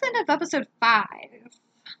episode 5.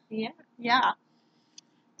 Yeah.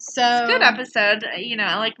 So it's a good episode. You know,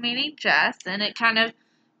 I like meeting Jess, and it kind of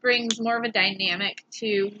brings more of a dynamic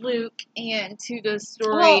to Luke and to the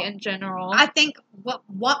story in general. I think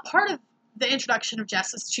what part of the introduction of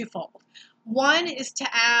Jess is twofold. One is to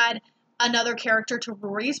add another character to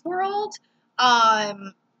Rory's world,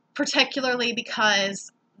 particularly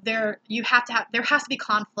because there has to be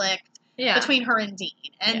conflict between her and Dean,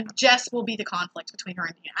 and Jess will be the conflict between her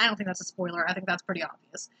and Dean. I don't think that's a spoiler. I think that's pretty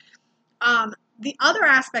obvious. The other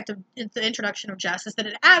aspect of the introduction of Jess is that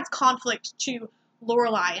it adds conflict to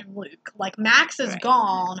Lorelai and Luke. Like, Max is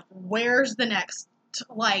gone. Where's the next,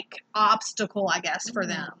 like, obstacle, I guess, for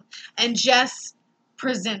them? And Jess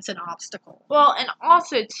presents an obstacle. Well, and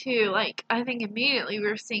also, too, like, I think immediately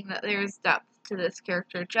we're seeing that there's depth to this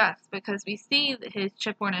character, Jess, because we see his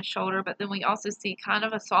chip on his shoulder, but then we also see kind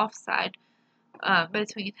of a soft side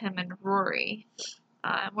between him and Rory.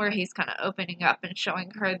 Where he's kind of opening up and showing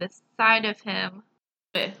her this side of him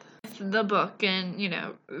with the book, and, you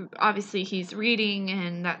know, obviously he's reading,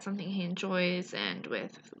 and that's something he enjoys, and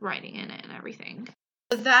with writing in it and everything.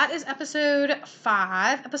 That is episode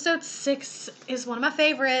 5. Episode 6 is one of my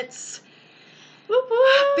favorites. Whoop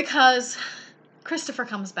whoop. Because Christopher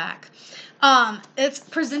comes back. It's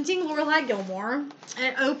presenting Lorelai Gilmore, and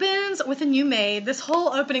it opens with a new maid. This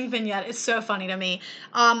whole opening vignette is so funny to me.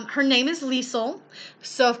 Her name is Liesel,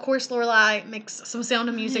 so of course Lorelai makes some Sound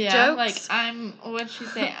of Music jokes. Like, what'd she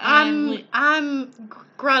say? I'm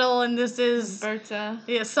Gretel, and this is Berta.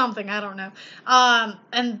 Yeah, something, I don't know.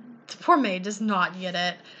 And the poor maid does not get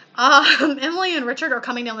it. Emily and Richard are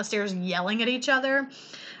coming down the stairs yelling at each other.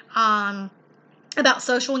 About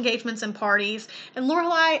social engagements and parties. And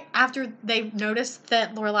Lorelai, after they notice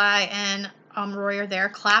that Lorelai and Rory are there,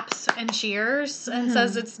 claps and cheers and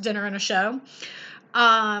says it's dinner and a show.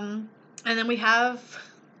 And then we have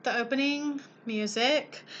the opening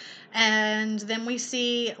music. And then we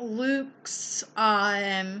see Luke's,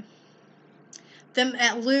 them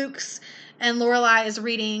at Luke's, and Lorelai is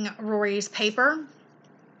reading Rory's paper.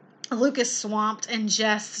 Luke is swamped, and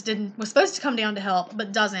Jess was supposed to come down to help,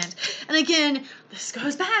 but doesn't. And again, this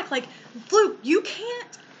goes back. Like, Luke, you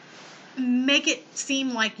can't make it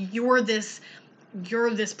seem like you're this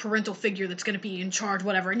parental figure that's going to be in charge,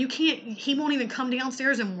 whatever. And he won't even come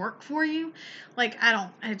downstairs and work for you. Like, I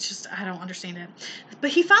don't understand it.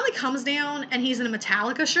 But he finally comes down, and he's in a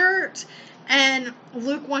Metallica shirt, And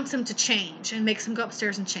Luke wants him to change and makes him go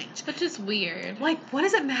upstairs and change. Which is weird. Like, what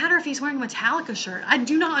does it matter if he's wearing a Metallica shirt? I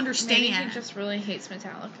do not understand. Maybe he just really hates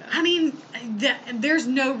Metallica. I mean, there's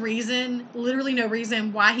no reason, literally no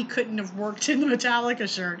reason, why he couldn't have worked in the Metallica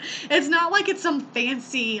shirt. It's not like it's some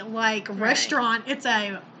fancy, like, restaurant. It's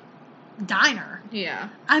a diner. Yeah.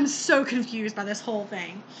 I'm so confused by this whole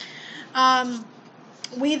thing.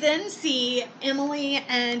 We then see Emily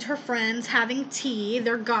and her friends having tea.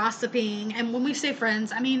 They're gossiping. And when we say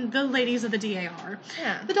friends, I mean the ladies of the DAR.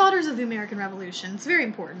 Yeah. The Daughters of the American Revolution. It's very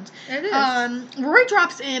important. It is. Rory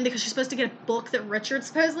drops in because she's supposed to get a book that Richard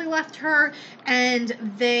supposedly left her. And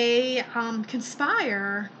they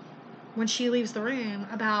conspire when she leaves the room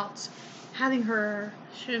about having her...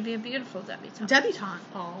 She would be a beautiful debutante. Debutante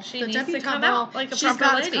ball. She needs to come out like a she's proper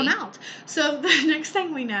got lady. to come out. So the next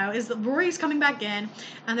thing we know is that Rory's coming back in,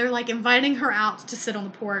 and they're like inviting her out to sit on the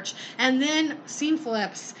porch. And then scene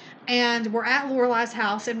flips, and we're at Lorelai's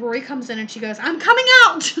house, and Rory comes in and she goes, "I'm coming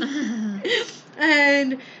out!"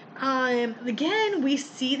 And again, we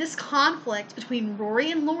see this conflict between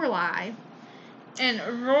Rory and Lorelai. And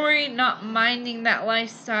Rory not minding that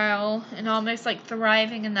lifestyle and almost like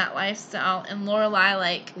thriving in that lifestyle, and Lorelai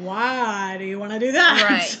like, why do you want to do that?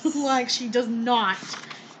 Right. Like, she does not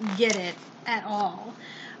get it at all.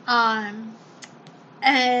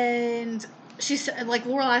 And she said, like,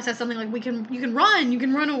 Lorelai says something like, you can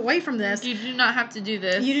run away from this. you do not have to do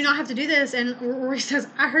this. You do not have to do this. And Rory says,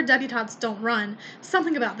 I heard debutantes don't run.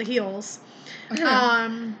 Something about the heels.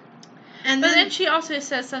 And But then she also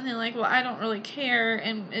says something like, well, I don't really care,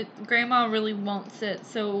 and Grandma really wants it,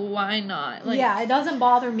 so why not? Like, yeah, it doesn't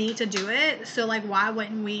bother me to do it, so, like, why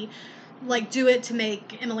wouldn't we, like, do it to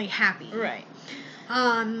make Emily happy? Right.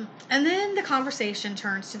 And then the conversation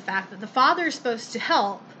turns to the fact that the father is supposed to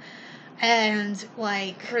help and,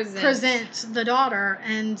 like, present the daughter,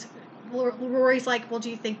 and Rory's like, well,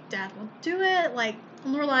 do you think Dad will do it? Like,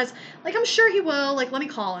 Lorelai's like, I'm sure he will, like, let me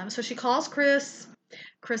call him. So she calls Chris.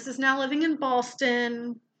 Chris is now living in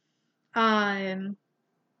Boston. And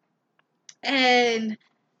I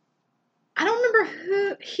don't remember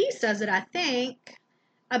who he says it, I think,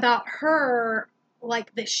 about her,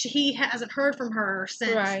 like, that he hasn't heard from her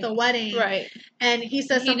since the wedding. Right. And he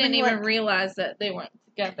says something didn't like, even realize that they weren't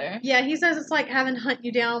together. yeah, he says it's like having hunt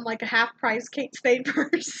you down like a half-price Kate Spade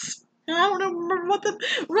purse. And I don't remember what the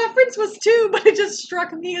reference was to, but it just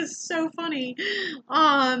struck me as so funny.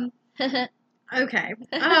 Okay.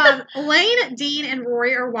 Elaine, Dean, and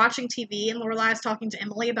Rory are watching TV, and Lorelai is talking to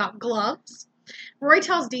Emily about gloves. Rory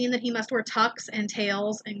tells Dean that he must wear tux and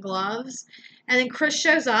tails and gloves. And then Chris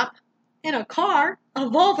shows up in a car, a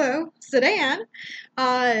Volvo sedan,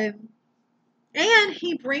 and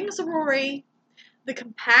he brings Rory the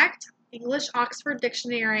compact English Oxford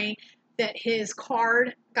Dictionary that his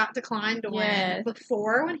card got declined on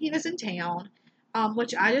before when he was in town.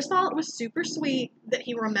 Which I just thought was super sweet that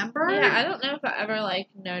he remembered. Yeah, I don't know if I ever, like,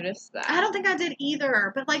 noticed that. I don't think I did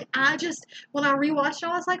either. But, like, when I rewatched it,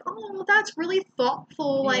 I was like, oh, that's really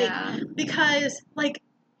thoughtful. Like, because, like...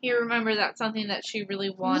 He remembered that's something that she really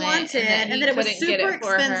wanted and that it was super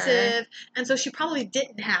expensive. And so she probably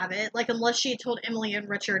didn't have it, like, unless she had told Emily and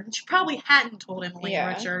Richard. And she probably hadn't told Emily and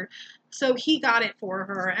Richard. So he got it for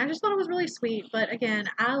her. And I just thought it was really sweet. But, again,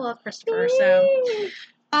 I love Christopher, so...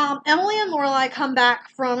 Emily and Lorelai come back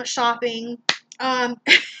from shopping, and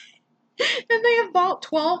they have bought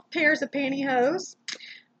 12 pairs of pantyhose,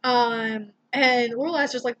 and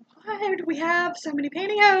Lorelai's just like, why do we have so many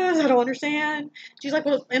pantyhose? I don't understand. She's like,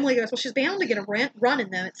 well, Emily goes, well, she's bound to get a run in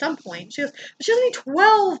them at some point. She goes, but she doesn't need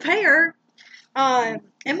 12 pair.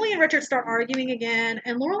 Emily and Richard start arguing again,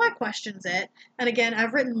 and Lorelai questions it, and again,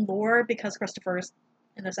 I've written lore because Christopher's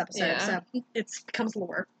in this episode, so it becomes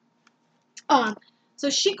lore. So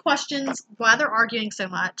she questions why they're arguing so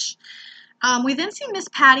much. We then see Miss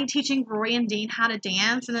Patty teaching Rory and Dean how to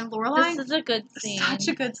dance, and then Lorelai. This is a good scene. Such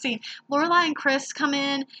a good scene. Lorelai and Chris come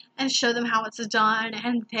in and show them how it's done,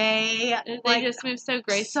 and they just move so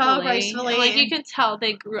gracefully. And, like, you can tell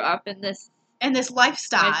they grew up in this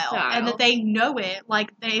lifestyle, and that they know it. Like,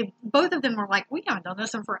 both of them are like, we haven't done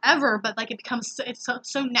this in forever, but like it's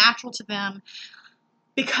so natural to them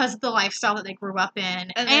because of the lifestyle that they grew up in,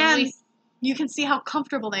 and you can see how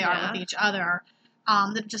comfortable they are with each other.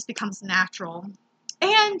 That it just becomes natural.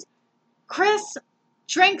 And Chris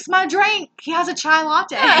drinks my drink. He has a chai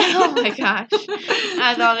latte. Oh my gosh.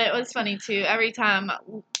 I thought it was funny too. Every time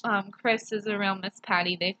Chris is around Miss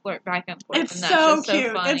Patty, they flirt back and forth. It's and that's so just cute.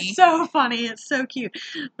 So funny. It's so funny. It's so cute.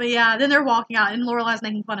 But yeah, then they're walking out, and Lorelai's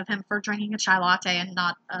making fun of him for drinking a chai latte and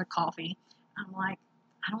not a coffee. I'm like,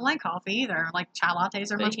 I don't like coffee either. Like, chai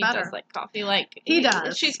lattes are But much he better. does like coffee. Like He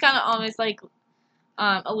does. She's kind of always like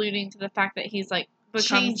alluding to the fact that he's like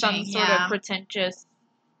become some Changing, sort yeah. of pretentious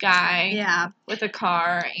guy Yeah. with a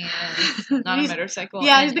car and not a He's- motorcycle.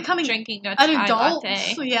 yeah, and he's becoming drinking a an chai adult.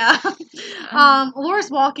 latte. Yeah. Yeah. Laura's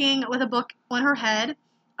walking with a book on her head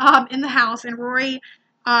in the house, and Rory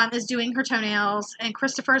is doing her toenails, and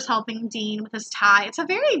Christopher's helping Dean with his tie. It's a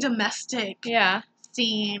very domestic Yeah.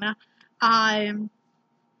 scene.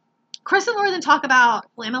 Chris and Laura then talk about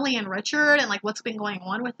Emily and Richard and like what's been going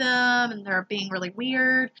on with them, and they're being really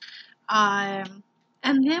weird. And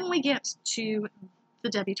then we get to the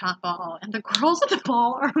debutante ball, and the girls at the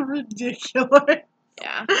ball are ridiculous.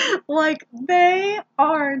 Yeah. Like, they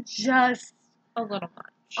are just A little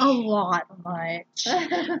much. a lot much.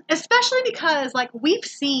 Especially because, like, we've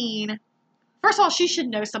seen. First of all, she should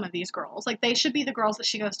know some of these girls. Like, they should be the girls that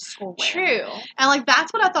she goes to school with. True. And, like,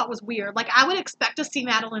 that's what I thought was weird. Like, I would expect to see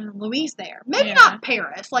Madeline and Louise there. Maybe Yeah. not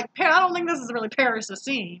Paris. Like, I don't think this is really Paris'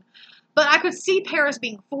 scene. But I could see Paris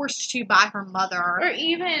being forced to by her mother. Or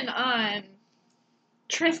even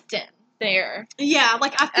Tristan there. Yeah,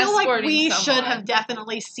 like, I feel like Escorting we someone. should have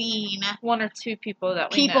definitely seen One or two people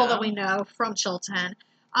that we know. from Chilton.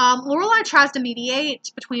 Lorelai tries to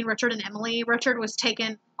mediate between Richard and Emily. Richard was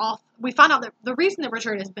taken off. We found out that the reason that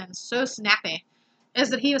Richard has been so snappy is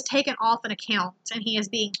that he was taken off an account and he is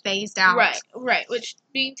being phased out. Right. Which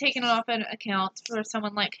being taken off an account for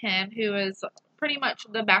someone like him, who is pretty much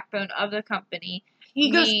the backbone of the company, He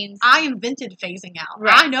goes, means I invented phasing out.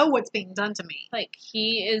 Right. I know what's being done to me. like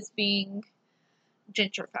he is being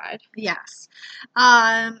gentrified. Yes.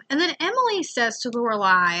 And then Emily says to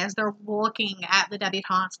Lorelai as they're looking at the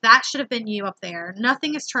debutantes, that should have been you up there.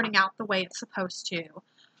 Nothing is turning out the way it's supposed to.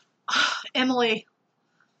 Emily,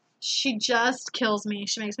 she just kills me.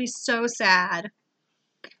 She makes me so sad.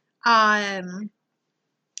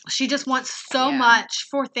 She just wants so much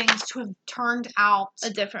for things to have turned out A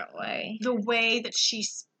different way. the way that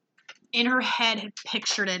she's in her head had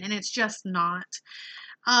pictured it, and it's just not.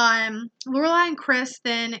 Lorelai and Chris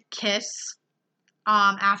then kiss.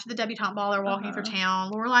 After the debutante ball, they're walking through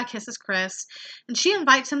town. Lorelai kisses Chris, and she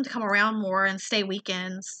invites him to come around more and stay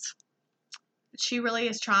weekends. She really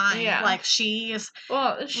is trying. Yeah. Like, she is.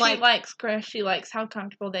 Well, she Like- likes Chris. She likes how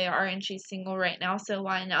comfortable they are, and she's single right now, so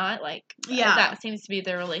why not? Like, Yeah. that seems to be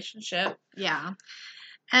their relationship. Yeah.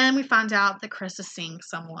 And we find out that Chris is seeing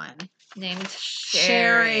someone. Named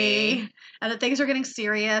Sherry. And that things are getting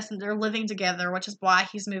serious, and they're living together, which is why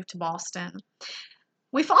he's moved to Boston.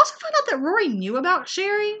 We've also found out that Rory knew about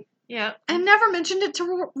Sherry Yep. and never mentioned it to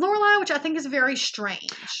Lorelai, which I think is very strange.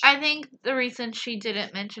 I think the reason she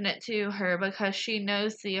didn't mention it to her because she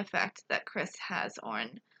knows the effect that Chris has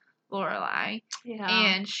on Lorelai, Yeah.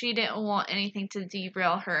 and she didn't want anything to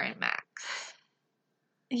derail her and Max.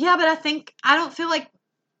 Yeah, but I don't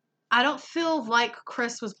feel like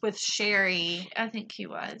Chris was with Sherry. I think he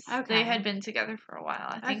was. Okay. They had been together for a while.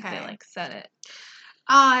 I think Okay. they like said it.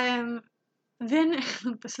 Then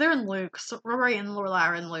so they're in Luke's. Rory and Lorelai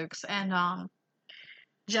are in Luke's, and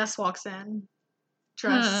Jess walks in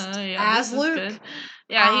dressed as this is Luke. good.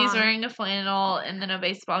 Yeah, he's Um, wearing a flannel and then a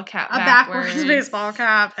baseball cap A backwards baseball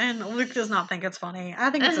cap, and Luke does not think it's funny. I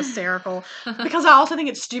think it's hysterical because I also think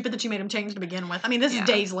it's stupid that you made him change to begin with. I mean, this is Yeah.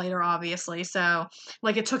 days later, obviously, so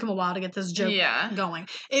like it took him a while to get this joke Yeah. going.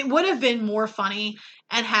 It would have been more funny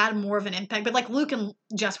and had more of an impact, but like Luke and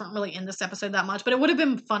Jess weren't really in this episode that much. But it would have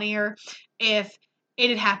been funnier if it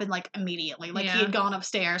had happened like immediately. Like Yeah. he had gone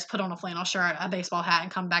upstairs, put on a flannel shirt, a baseball hat, and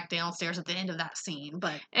come back downstairs at the end of that scene.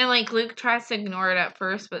 But And like Luke tries to ignore it at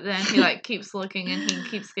first, but then he like keeps looking and he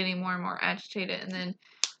keeps getting more and more agitated, and then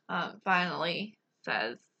finally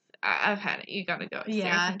says, "I've had it. You got to go upstairs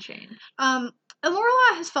Yeah. and change." And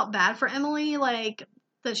Lorelai has felt bad for Emily, like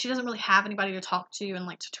that she doesn't really have anybody to talk to and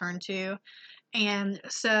like to turn to, and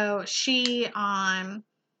so she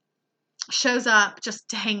shows up just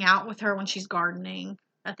to hang out with her when she's gardening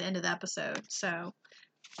at the end of the episode. So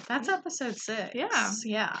that's episode 6.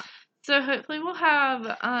 Yeah. So hopefully we'll have.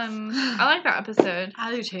 I like that episode.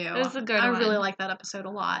 I do too. It was a good I one. really like that episode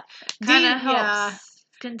a lot. Kind Dean- of helps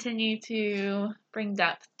continue to bring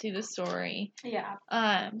depth to the story. Yeah.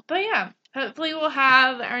 But yeah, hopefully we'll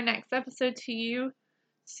have our next episode to you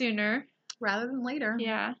sooner. Rather than later.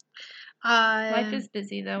 Yeah. Life is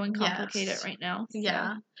busy though and yes. complicated right now. So.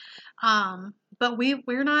 Yeah. But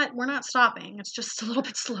we're not stopping. It's just a little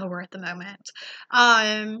bit slower at the moment.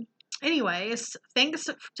 Anyways, thanks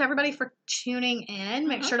to everybody for tuning in.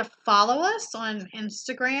 Make sure to follow us on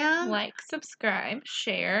Instagram. Like, subscribe,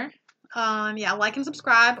 share. Yeah, like and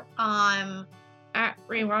subscribe. At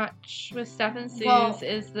Rewatch with Steph and Suze Well-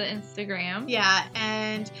 is the Instagram. Yeah,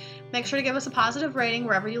 and make sure to give us a positive rating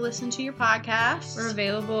wherever you listen to your podcast. We're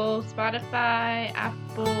available Spotify,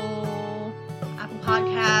 Apple,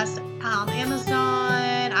 Podcast,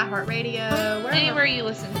 Amazon, iHeartRadio, wherever. anywhere you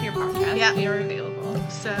listen to your podcast. Yeah. We are available.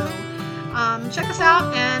 So, check us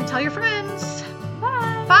out and tell your friends.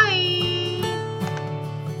 Bye. Bye.